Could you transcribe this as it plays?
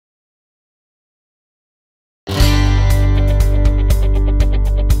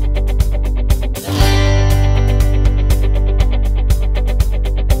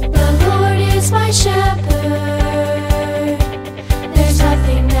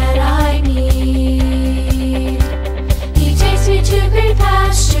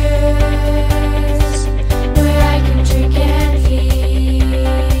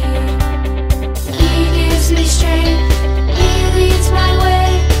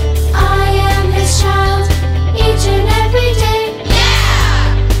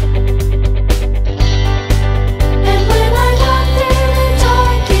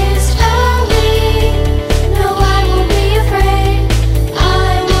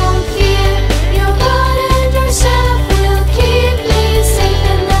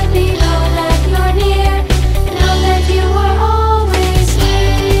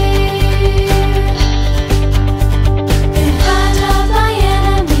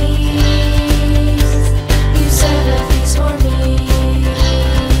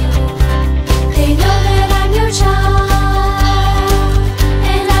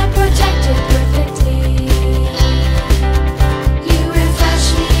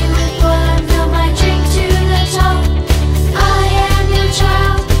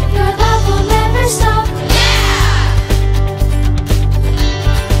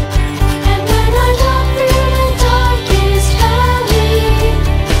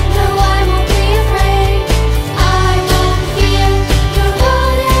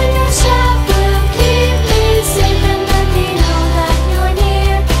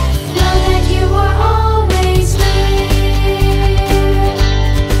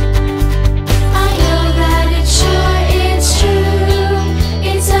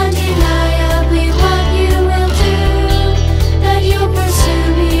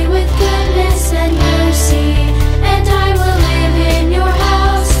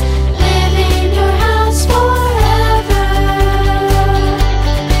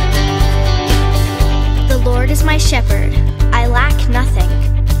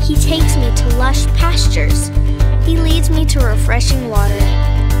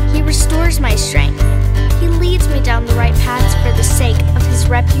restores my strength. He leads me down the right paths for the sake of his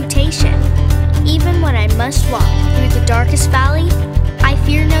reputation. Even when I must walk through the darkest valley, I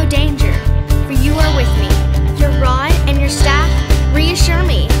fear no danger, for you are with me. Your rod and your staff,